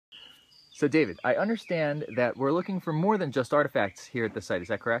So David, I understand that we're looking for more than just artifacts here at the site, is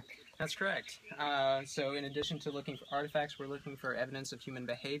that correct? That's correct. So in addition to looking for artifacts, we're looking for evidence of human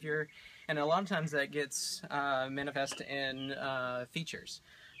behavior, and a lot of times that gets manifest in features.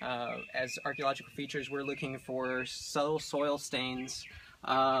 As archaeological features, we're looking for subtle soil stains,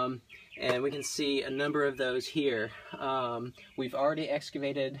 and we can see a number of those here. We've already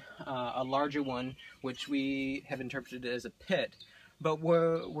excavated a larger one, which we have interpreted as a pit. But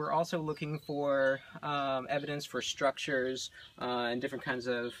we're also looking for evidence for structures and different kinds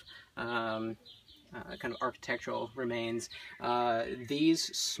of kind of architectural remains.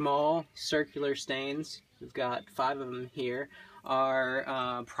 These small circular stains, we've got 5 of them here,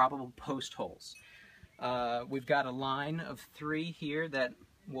 are probable post holes. We've got a line of 3 here that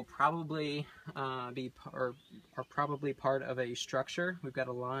will probably are probably part of a structure. We've got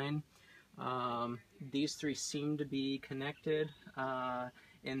a line. These 3 seem to be connected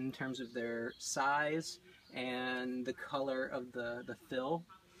in terms of their size and the color of the fill.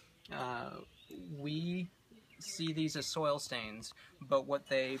 We see these as soil stains, but what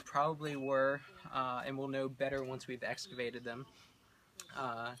they probably were, and we'll know better once we've excavated them,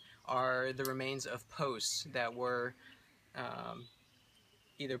 are the remains of posts that were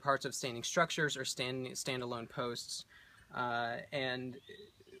either parts of standing structures or standalone posts. And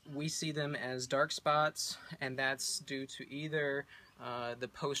we see them as dark spots, and that's due to either the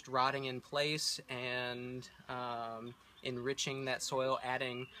post rotting in place and enriching that soil,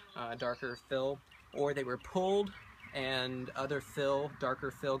 adding darker fill, or they were pulled and other fill,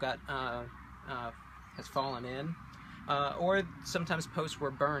 darker fill, has fallen in, or sometimes posts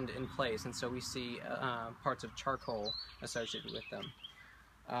were burned in place, and so we see parts of charcoal associated with them.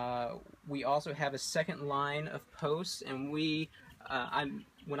 We also have a second line of posts, and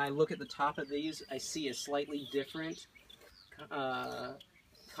when I look at the top of these, I see a slightly different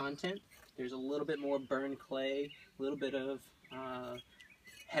content. There's a little bit more burned clay, a little bit of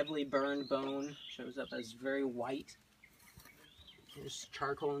heavily burned bone, shows up as very white. There's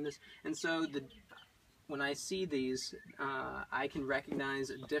charcoal in this, and so when I see these, I can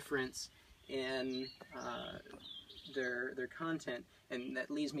recognize a difference in their content, and that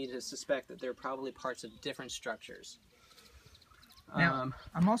leads me to suspect that they're probably parts of different structures. Now,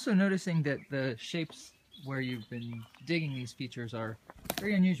 I'm also noticing that the shapes where you've been digging these features are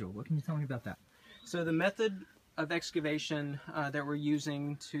very unusual. What can you tell me about that? So the method of excavation that we're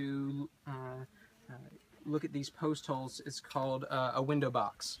using to look at these post holes is called a window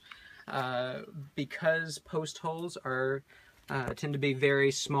box. Because post holes tend to be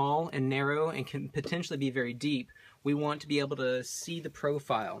very small and narrow and can potentially be very deep, we want to be able to see the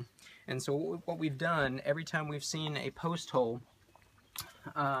profile. And so what we've done, every time we've seen a post hole,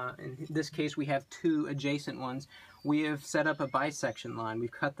 in this case we have 2 adjacent ones, we have set up a bisection line.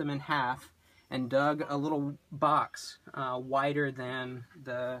 We've cut them in half and dug a little box wider than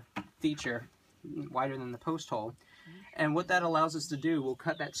the feature, wider than the post hole. And what that allows us to do, we'll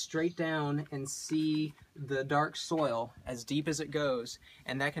cut that straight down and see the dark soil as deep as it goes,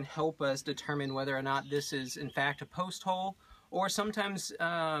 and that can help us determine whether or not this is in fact a post hole, or sometimes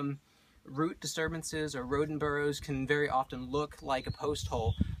root disturbances or rodent burrows can very often look like a post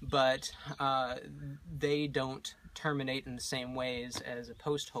hole, but they don't terminate in the same ways as a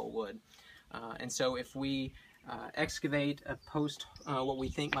post hole would. And so if we excavate a what we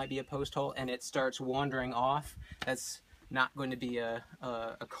think might be a post hole, and it starts wandering off, that's not going to be a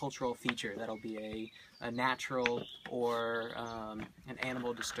cultural feature. That'll be a natural or an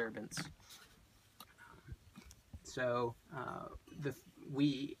animal disturbance. So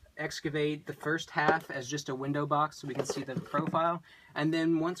we excavate the first half as just a window box so we can see the profile, and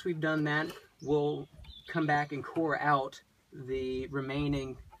then once we've done that, we'll come back and core out the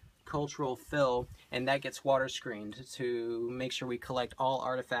remaining cultural fill, and that gets water screened to make sure we collect all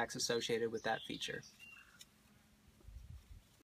artifacts associated with that feature.